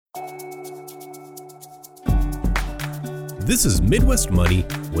This is Midwest Money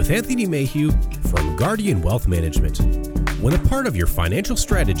with Anthony Mayhew from Guardian Wealth Management. When a part of your financial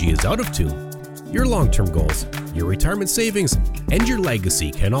strategy is out of tune, your long-term goals, your retirement savings, and your legacy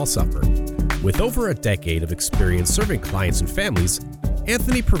can all suffer. With over a decade of experience serving clients and families,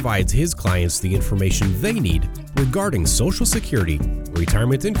 Anthony provides his clients the information they need regarding Social Security,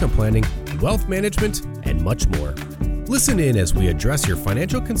 retirement income planning, wealth management, and much more. Listen in as we address your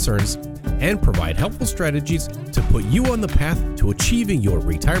financial concerns and provide helpful strategies to put you on the path to achieving your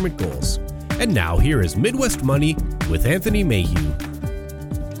retirement goals. And now here is Midwest Money with Anthony Mayhew.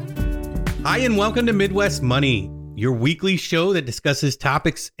 Hi, and welcome to Midwest Money, your weekly show that discusses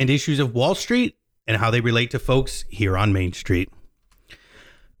topics and issues of Wall Street and how they relate to folks here on Main Street.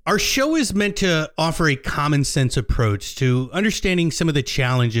 Our show is meant to offer a common sense approach to understanding some of the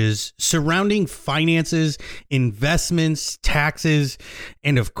challenges surrounding finances, investments, taxes,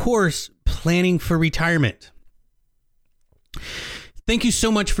 and of course, planning for retirement. Thank you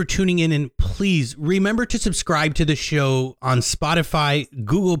so much for tuning in, and please remember to subscribe to the show on Spotify,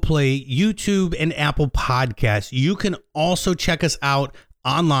 Google Play, YouTube, and Apple Podcasts. You can also check us out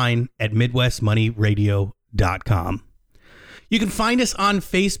online at MidwestMoneyRadio.com. You can find us on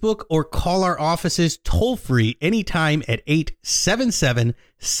Facebook or call our offices toll-free anytime at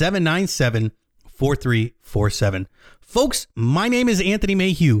 877-797-4347. Folks, my name is Anthony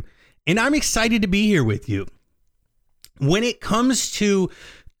Mayhew, and I'm excited to be here with you. When it comes to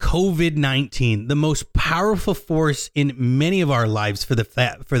COVID-19, the most powerful force in many of our lives for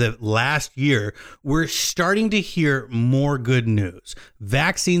the last year, we're starting to hear more good news.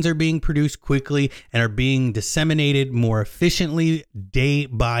 Vaccines are being produced quickly and are being disseminated more efficiently day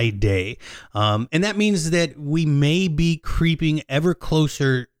by day. And that means that we may be creeping ever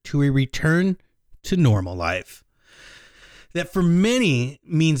closer to a return to normal life. That for many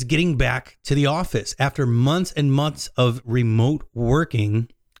means getting back to the office after months and months of remote working.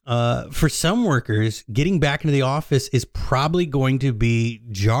 For some workers, getting back into the office is probably going to be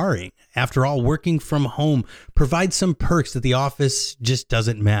jarring. After all, working from home provides some perks that the office just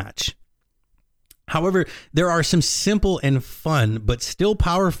doesn't match. However, there are some simple and fun, but still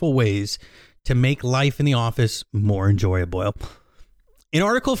powerful ways to make life in the office more enjoyable. An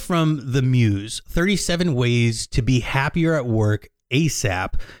article from The Muse, 37 Ways to Be Happier at Work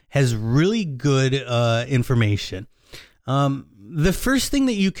ASAP, has really good information. The first thing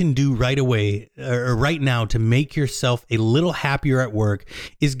that you can do right away or right now to make yourself a little happier at work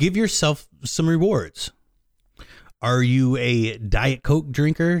is give yourself some rewards. Are you a Diet Coke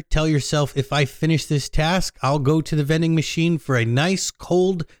drinker? Tell yourself, if I finish this task, I'll go to the vending machine for a nice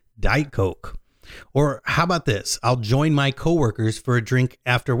cold Diet Coke. Or how about this? I'll join my coworkers for a drink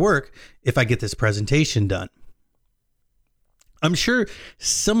after work if I get this presentation done. I'm sure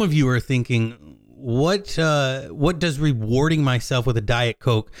some of you are thinking, what does rewarding myself with a Diet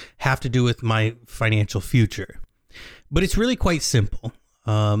Coke have to do with my financial future? But it's really quite simple.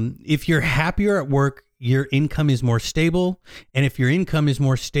 If you're happier at work, your income is more stable. And if your income is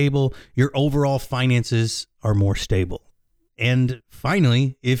more stable, your overall finances are more stable. And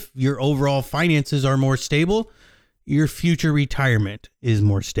finally, if your overall finances are more stable, your future retirement is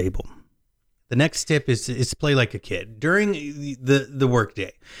more stable. The next tip is to play like a kid. During the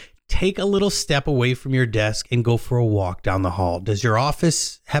workday, take a little step away from your desk and go for a walk down the hall. Does your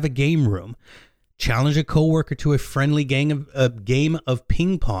office have a game room? Challenge a coworker to a friendly game of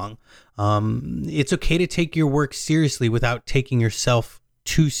ping pong. It's okay to take your work seriously without taking yourself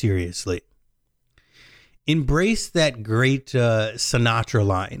too seriously. Embrace that great Sinatra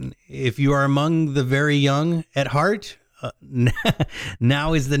line. If you are among the very young at heart,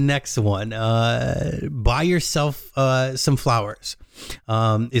 now is the next one. Buy yourself some flowers.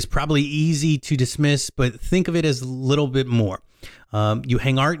 It's probably easy to dismiss, but think of it as a little bit more. You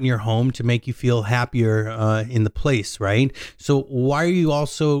hang art in your home to make you feel happier in the place, right? So why are you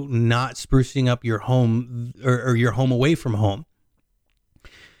also not sprucing up your home or your home away from home?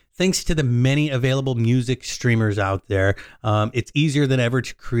 Thanks to the many available music streamers out there, it's easier than ever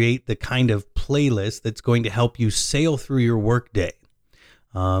to create the kind of playlist that's going to help you sail through your workday.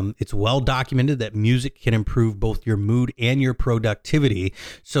 It's well documented that music can improve both your mood and your productivity.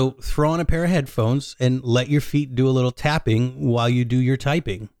 So throw on a pair of headphones and let your feet do a little tapping while you do your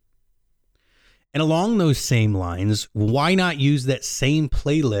typing. And along those same lines, why not use that same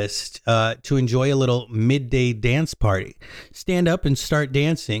playlist to enjoy a little midday dance party? Stand up and start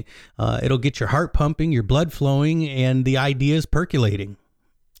dancing. It'll get your heart pumping, your blood flowing, and the ideas percolating.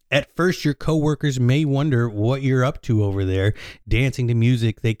 At first, your coworkers may wonder what you're up to over there, dancing to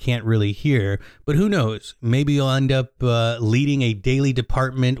music they can't really hear. But who knows? Maybe you'll end up leading a daily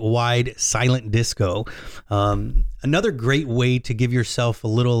department-wide silent disco. Another great way to give yourself a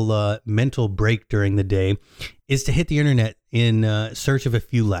little mental break during the day is to hit the internet in search of a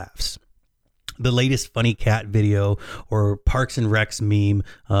few laughs. The latest funny cat video or Parks and Recs meme,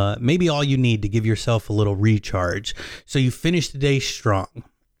 maybe all you need to give yourself a little recharge so you finish the day strong.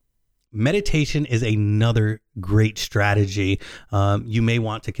 Meditation is another great strategy you may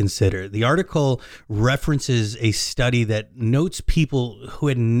want to consider. The article references a study that notes people who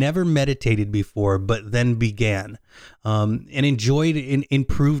had never meditated before but then began and enjoyed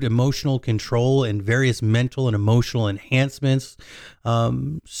improved emotional control and various mental and emotional enhancements.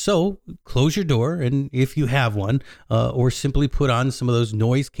 So close your door, and if you have one, or simply put on some of those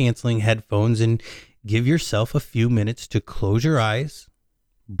noise-canceling headphones and give yourself a few minutes to close your eyes,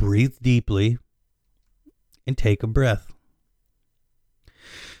 breathe deeply, and take a breath.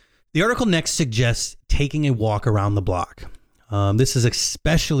 The article next suggests taking a walk around the block. This is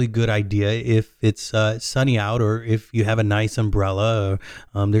especially good idea if it's sunny out or if you have a nice umbrella.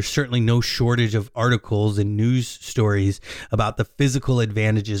 There's certainly no shortage of articles and news stories about the physical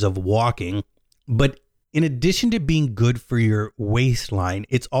advantages of walking. But in addition to being good for your waistline,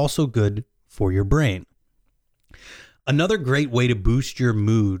 it's also good for your brain. Another great way to boost your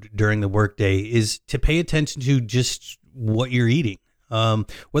mood during the workday is to pay attention to just what you're eating.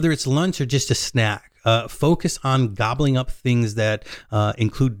 Whether it's lunch or just a snack, focus on gobbling up things that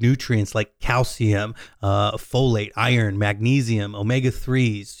include nutrients like calcium, folate, iron, magnesium,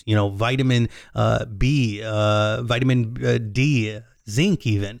 omega-3s, vitamin B, vitamin D, zinc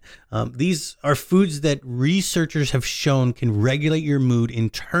even. These are foods that researchers have shown can regulate your mood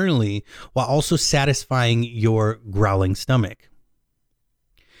internally while also satisfying your growling stomach.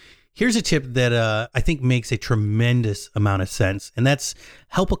 Here's a tip that I think makes a tremendous amount of sense, and that's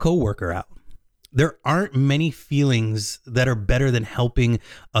help a coworker out. There aren't many feelings that are better than helping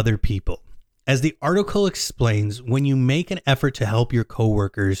other people. As the article explains, when you make an effort to help your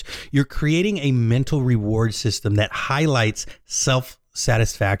coworkers, you're creating a mental reward system that highlights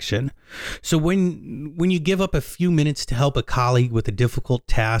self-satisfaction. So when you give up a few minutes to help a colleague with a difficult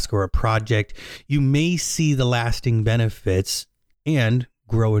task or a project, you may see the lasting benefits and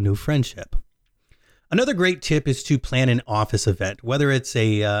grow a new friendship. Another great tip is to plan an office event, whether it's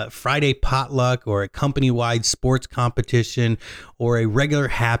a Friday potluck or a company-wide sports competition or a regular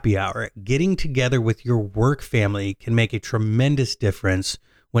happy hour. Getting together with your work family can make a tremendous difference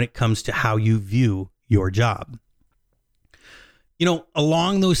when it comes to how you view your job.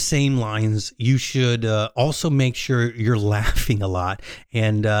 Along those same lines, you should also make sure you're laughing a lot.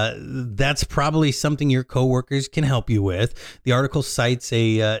 And that's probably something your coworkers can help you with. The article cites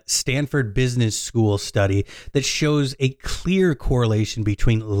a Stanford Business School study that shows a clear correlation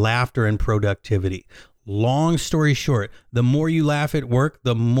between laughter and productivity. Long story short, the more you laugh at work,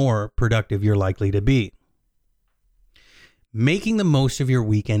 the more productive you're likely to be. Making the most of your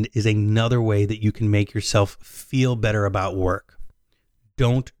weekend is another way that you can make yourself feel better about work.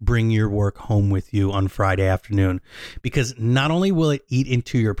 Don't bring your work home with you on Friday afternoon, because not only will it eat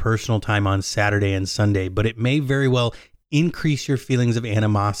into your personal time on Saturday and Sunday, but it may very well increase your feelings of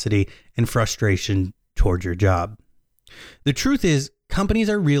animosity and frustration toward your job. The truth is, companies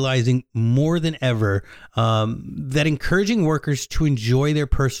are realizing more than ever that encouraging workers to enjoy their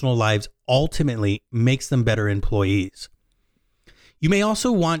personal lives ultimately makes them better employees. You may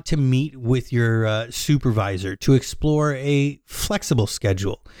also want to meet with your supervisor to explore a flexible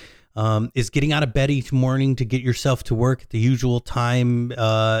schedule. Is getting out of bed each morning to get yourself to work at the usual time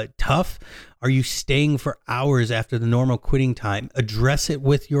tough? Are you staying for hours after the normal quitting time? Address it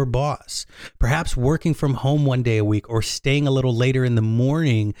with your boss. Perhaps working from home one day a week or staying a little later in the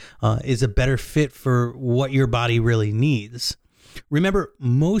morning is a better fit for what your body really needs. Remember,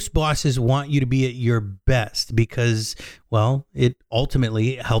 most bosses want you to be at your best because, it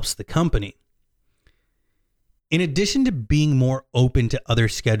ultimately helps the company. In addition to being more open to other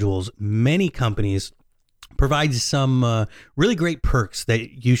schedules, many companies provide some really great perks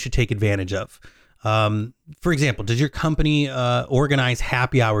that you should take advantage of. For example, does your company organize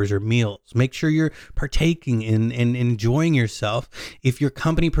happy hours or meals? Make sure you're partaking in and enjoying yourself. If your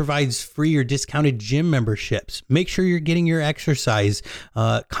company provides free or discounted gym memberships, make sure you're getting your exercise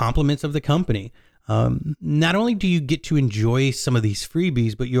compliments of the company. Not only do you get to enjoy some of these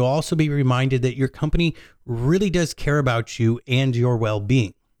freebies, but you'll also be reminded that your company really does care about you and your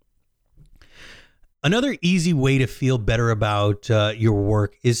well-being. Another easy way to feel better about your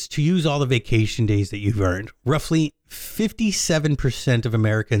work is to use all the vacation days that you've earned. Roughly 57% of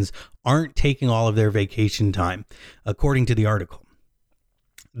Americans aren't taking all of their vacation time, according to the article.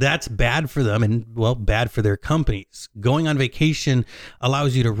 That's bad for them and, well, bad for their companies. Going on vacation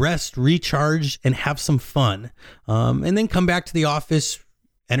allows you to rest, recharge, and have some fun, and then come back to the office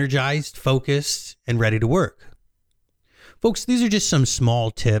energized, focused, and ready to work. Folks, these are just some small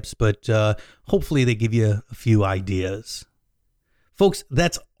tips, but hopefully they give you a few ideas. Folks,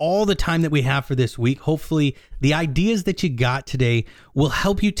 that's all the time that we have for this week. Hopefully the ideas that you got today will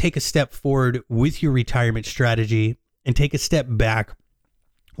help you take a step forward with your retirement strategy and take a step back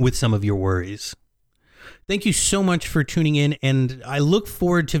with some of your worries. Thank you so much for tuning in, and I look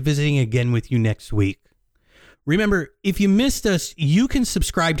forward to visiting again with you next week. Remember, if you missed us, you can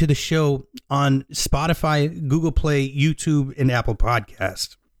subscribe to the show on Spotify, Google Play, YouTube, and Apple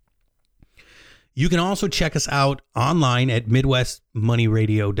Podcasts. You can also check us out online at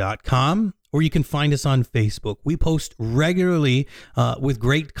MidwestMoneyRadio.com, or you can find us on Facebook. We post regularly with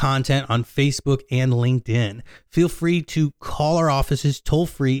great content on Facebook and LinkedIn. Feel free to call our offices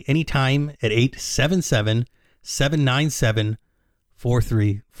toll-free anytime at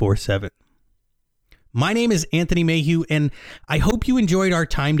 877-797-4347. My name is Anthony Mayhew, and I hope you enjoyed our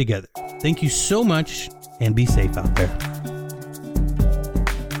time together. Thank you so much, and be safe out there.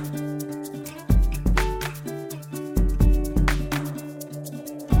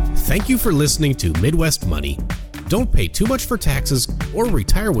 Thank you for listening to Midwest Money. Don't pay too much for taxes or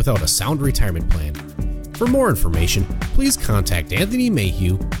retire without a sound retirement plan. For more information, please contact Anthony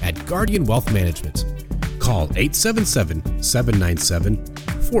Mayhew at Guardian Wealth Management. Call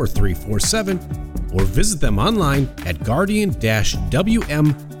 877-797-4347 or visit them online at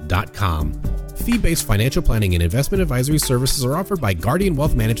guardian-wm.com. Fee-based financial planning and investment advisory services are offered by Guardian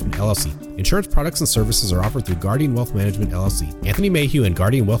Wealth Management, LLC. Insurance products and services are offered through Guardian Wealth Management, LLC. Anthony Mayhew and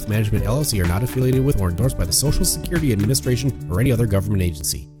Guardian Wealth Management, LLC are not affiliated with or endorsed by the Social Security Administration or any other government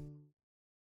agency.